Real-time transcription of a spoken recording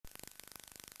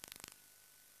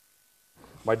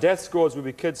My death squads would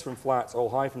be kids from flats, all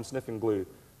high from sniffing glue.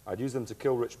 I'd use them to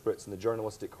kill rich Brits and the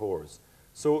journalistic whores.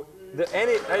 So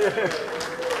any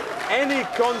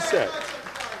concept.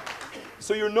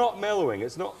 So you're not mellowing.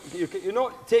 It's not. You're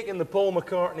not taking the Paul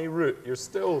McCartney route. You're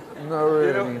still. No,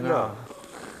 really, no.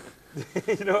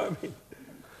 You know what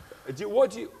I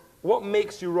mean? What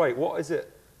makes you write? What is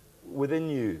it within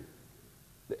you?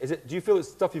 Is it? Do you feel it's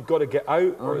stuff you've got to get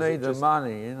out? I need the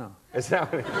money, you know. Is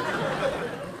that?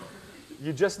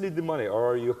 You just need the money,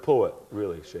 or are you a poet,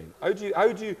 really, Shane? How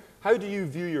do you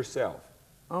view yourself?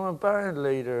 I'm a band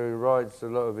leader who writes a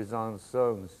lot of his own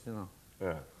songs, you know.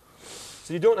 Yeah.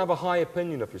 So you don't have a high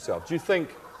opinion of yourself. Do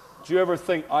you ever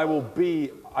think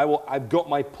I've got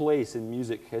my place in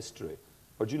music history?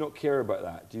 Or do you not care about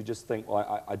that? Do you just think,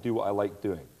 well, I do what I like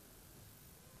doing?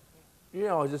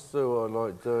 Yeah, I just do what I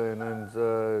like doing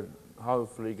and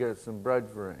hopefully get some bread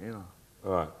for it, you know.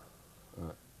 All right.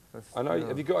 I know.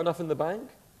 Have you got enough in the bank?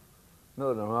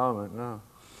 Not at the moment, no.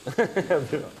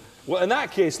 Well, in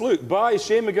that case, look, buy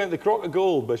Shane MacGowan, The Crock of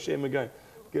Gold by Shane MacGowan.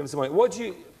 Give him some money. What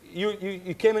do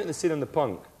you came into the scene in the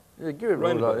punk? Yeah, give it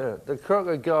right like that. The Crock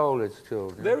of Gold, it's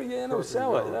called. Yeah. There, yeah, no,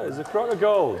 sell it. That is The Crock of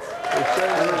Gold.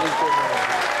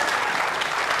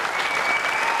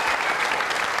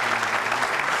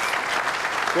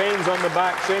 Shane's on the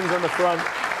back, Shane's on the front.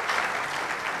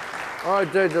 I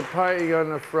did the painting on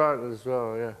the front as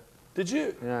well, yeah. Did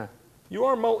you? Yeah. You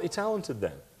are multi-talented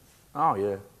then? Oh,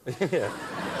 yeah. Yeah.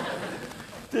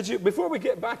 Did you, before we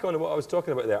get back on to what I was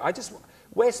talking about there,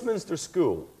 Westminster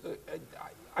School,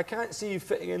 I can't see you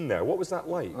fitting in there. What was that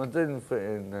like? I didn't fit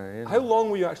in there, you know. How long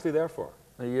were you actually there for?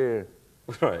 A year.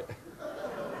 Right.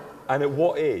 And at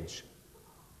what age?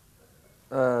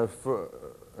 13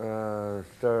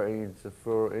 to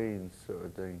 14 sort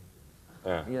of thing.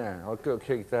 Yeah. Yeah, I got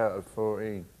kicked out at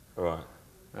 14. Right.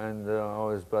 And I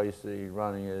was basically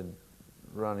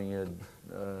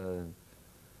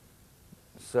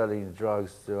selling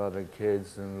drugs to other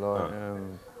kids and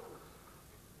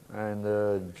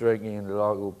drinking in the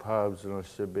local pubs, and I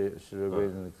should have been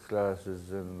in the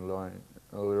classes and like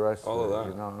all the rest all of of it. that.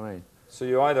 You know what I mean? So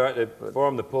you either had to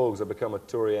form the Pogues or become a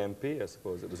Tory MP, I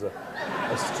suppose. It was a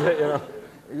straight, you know.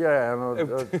 Yeah, and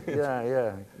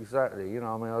yeah, exactly. You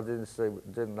know, I mean, I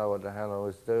didn't know what the hell I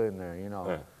was doing there. You know,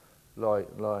 yeah.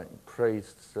 like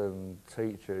priests and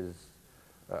teachers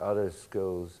at other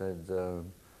schools had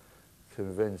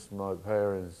convinced my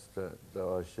parents that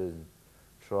I should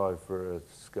try for a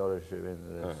scholarship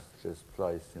into this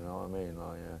place. You know what I mean?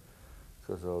 Like,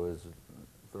 because I was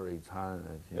very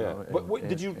talented. You know? But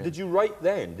did you write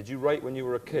then? Did you write when you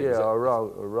were a kid? Yeah, I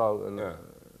wrote. And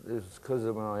it's because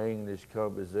of my English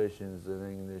compositions and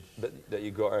English that you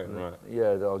got in, right?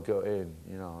 Yeah, that I got in.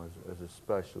 You know, as a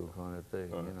special kind of thing.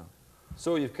 You know.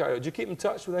 So you've carried. Do you keep in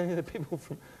touch with any of the people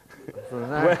from? From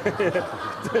there?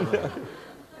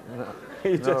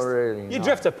 Not really. You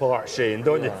drift apart, Shane,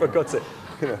 don't you? For God's sake.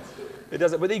 You know, it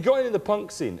doesn't. But you got into the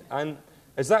punk scene, and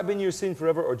has that been your scene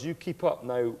forever, or do you keep up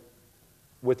now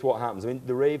with what happens? I mean,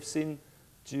 the rave scene.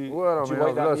 Do you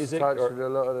like that music? I've lost touch with a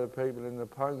lot of the people in the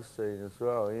punk scene as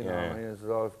well. You know, Yeah. I mean, as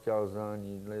life goes on,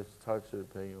 you lose touch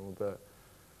with people. But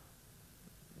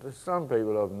there's some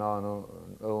people I've known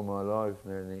all my life.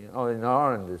 Nearly. Oh, in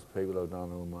Ireland, there's people I've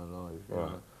known all my life. You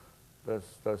know?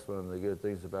 That's one of the good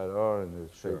things about Ireland.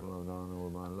 There's people I've known all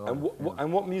my life.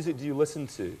 And what music do you listen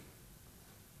to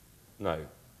now,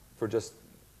 for just?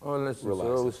 I listen to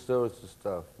all sorts of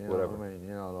stuff. You know what I mean?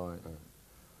 You know, like.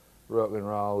 Rock and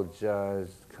roll, jazz,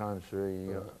 country,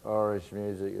 Irish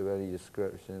music of any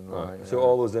description. Like, so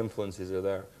all those influences are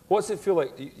there. What's it feel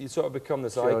like? You sort of become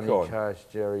this icon. Johnny Cash,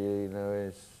 Jerry Lee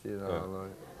Lewis, you know.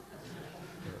 Like.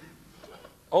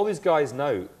 All these guys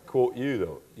now quote you,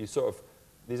 though. You sort of,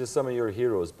 these are some of your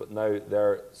heroes, but now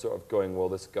they're sort of going, well,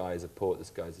 this guy's a poet, this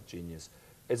guy's a genius.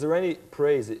 Is there any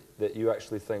praise that you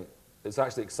actually think, that's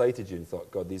actually excited you and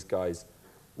thought, God, these guys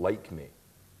like me?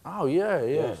 Oh,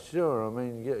 yeah, sure. I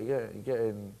mean,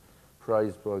 getting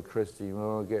praised by Christy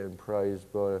Moore, getting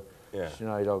praised by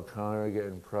Sinead O'Connor,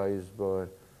 getting praised by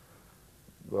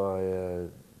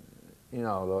you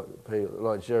know, like people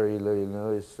like Jerry Lee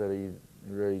Lewis said he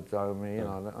really done me. You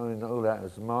know, I mean, all that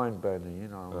is mind-bending. You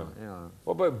know, you know.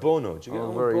 What about Bono? Do you get on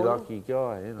with Bono? I'm a very lucky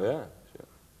guy. You know. Yeah, sure.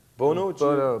 Bono.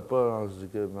 Bono's a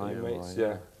good mate of mine.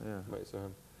 Yeah, mates with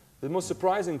him. The most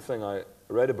surprising thing I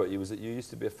read about you was that you used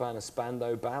to be a fan of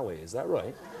Spandau Ballet. Is that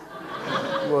right?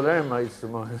 Well, they're mates of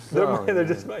mine. They're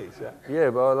just mates, yeah. Yeah,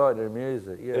 but I like their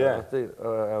music. Yeah, I think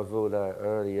of all that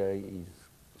early '80s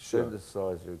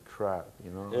synthesizer crap, you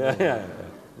know. Yeah.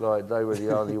 like they were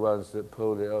the only ones that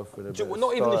pulled it off in a bit of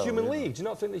Not even the style, Human you know. League. Do you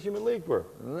not think the Human League were?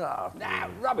 No. Nah,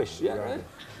 rubbish. Yeah. Rubbish.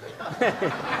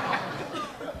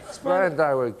 Right? And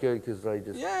they were good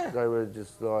because Yeah. they were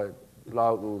just like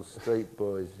local street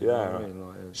boys. You know what I mean?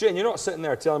 Like, Shane, you're not sitting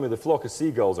there telling me the flock of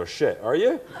seagulls are shit, are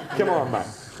you? Come on, man.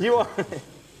 You are.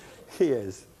 He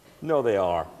is. No, they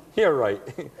are. You're right.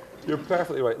 You're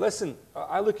perfectly right. Listen,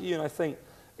 I look at you and I think,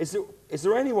 is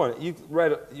there anyone you've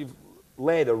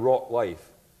led a rock life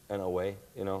in a way,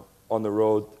 you know, on the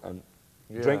road and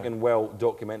drinking well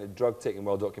documented, drug taking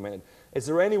well documented. Is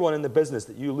there anyone in the business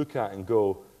that you look at and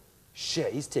go,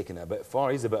 shit, he's taking it a bit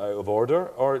far, he's a bit out of order,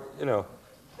 or you know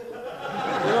what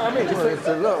I mean? well, it's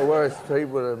a lot worse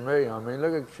people than me. I mean,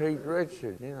 look at Keith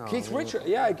Richards, you know. Keith Richards,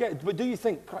 yeah, I get it. But do you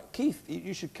think, Keith,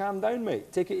 you should calm down,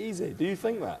 mate, take it easy? Do you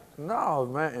think that? No, I've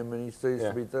met him and he seems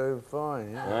to be doing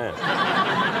fine. Yeah,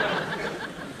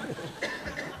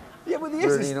 yeah, but he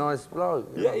is. Really nice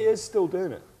bloke. Yeah, he is still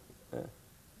doing it. Yeah.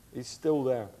 He's still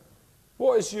there.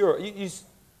 What is your... is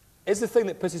the thing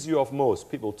that pisses you off most,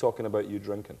 people talking about you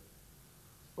drinking?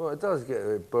 Well, it does get a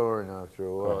bit boring after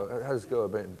a while. Right. It has got a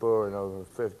bit boring over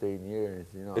 15 years,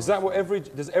 you know. Is that what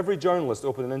does every journalist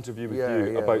open an interview with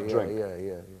you about drink?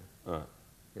 Yeah. Right.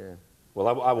 Yeah. Well,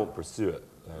 I won't pursue it.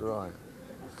 Right.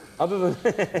 Other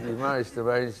than... You managed to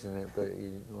mention it, but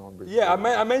you won't be... Yeah,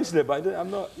 I mentioned it, but I'm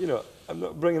not, I'm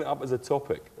not bringing it up as a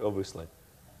topic, obviously.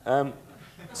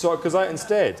 So, because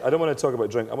instead, I don't want to talk about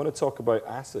drink, I want to talk about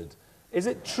acid. Is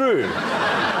it true? Is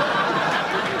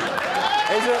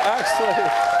it actually...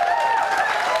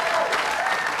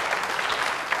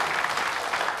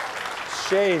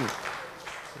 Shane,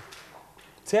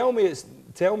 tell me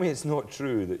it's not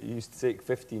true that you used to take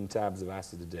 15 tabs of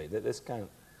acid a day. That this can't...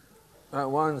 At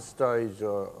one stage,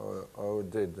 I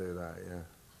did do that,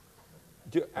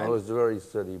 yeah. I was a very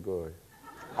steady boy.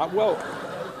 Well,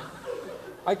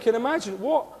 I can imagine.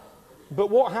 But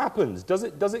what happens? Does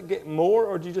it get more,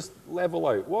 or do you just level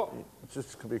out? What? It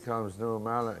just becomes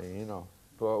normality, you know.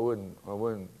 But I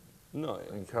wouldn't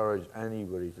encourage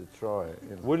anybody to try it.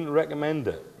 You know? Wouldn't recommend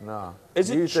it. No.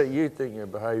 You think you're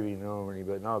behaving normally,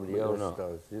 but nobody else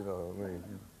does. You know what I mean?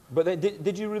 But then,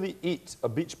 did you really eat a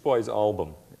Beach Boys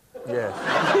album? Yes.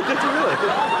 Did you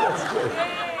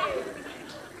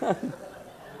really?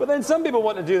 But then some people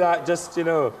want to do that just,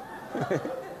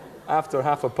 after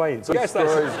half a pint. So I guess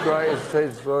that's... Greatest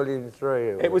Hits, Volume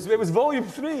 3. It was Volume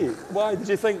 3. Why did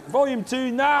you think, Volume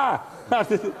 2, nah?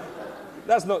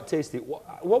 That's not tasty.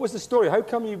 What was the story? How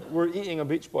come you were eating a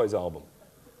Beach Boys album?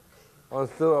 I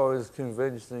thought I was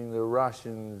convincing the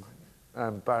Russian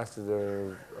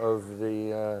ambassador of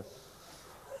the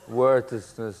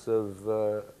worthlessness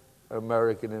of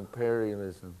American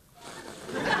imperialism.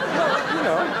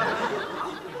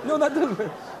 No, that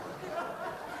doesn't...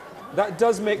 That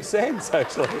does make sense,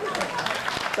 actually.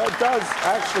 That does,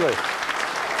 actually.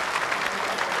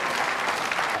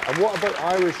 And what about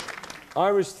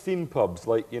Irish theme pubs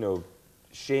like,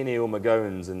 Shaney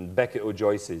O'McGowan's and Beckett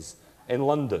O'Joyce's in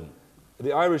London?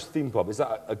 The Irish theme pub, is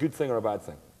that a good thing or a bad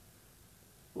thing?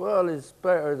 Well, it's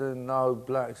better than no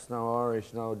blacks, no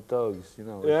Irish, no dogs,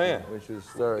 which was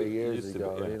 30 years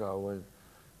ago,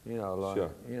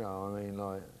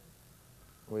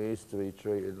 we used to be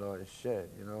treated like shit,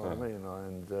 you know what I mean?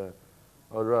 And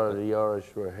I'd rather the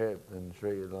Irish were hip than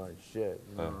treated like shit,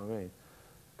 you know what I mean?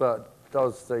 But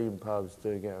those theme pubs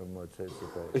do get on my tits a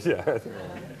bit. Yeah.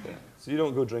 So you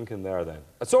don't go drinking there then?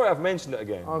 Sorry, I've mentioned it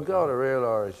again. I've got a real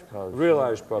Irish pub. Real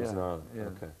Irish pubs in Ireland? Yeah.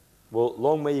 Okay. Well,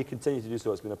 long may you continue to do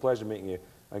so. It's been a pleasure meeting you.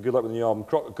 And good luck with the new album,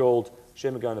 Crock of Gold,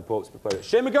 Shane MacGowan and the Popes.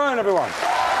 Shane MacGowan, everyone!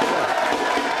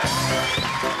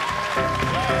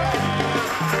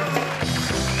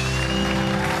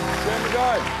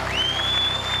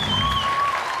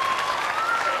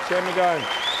 Shane MacGowan.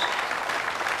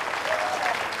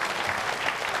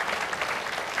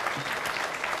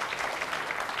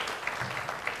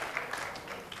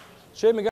 Shane MacGowan.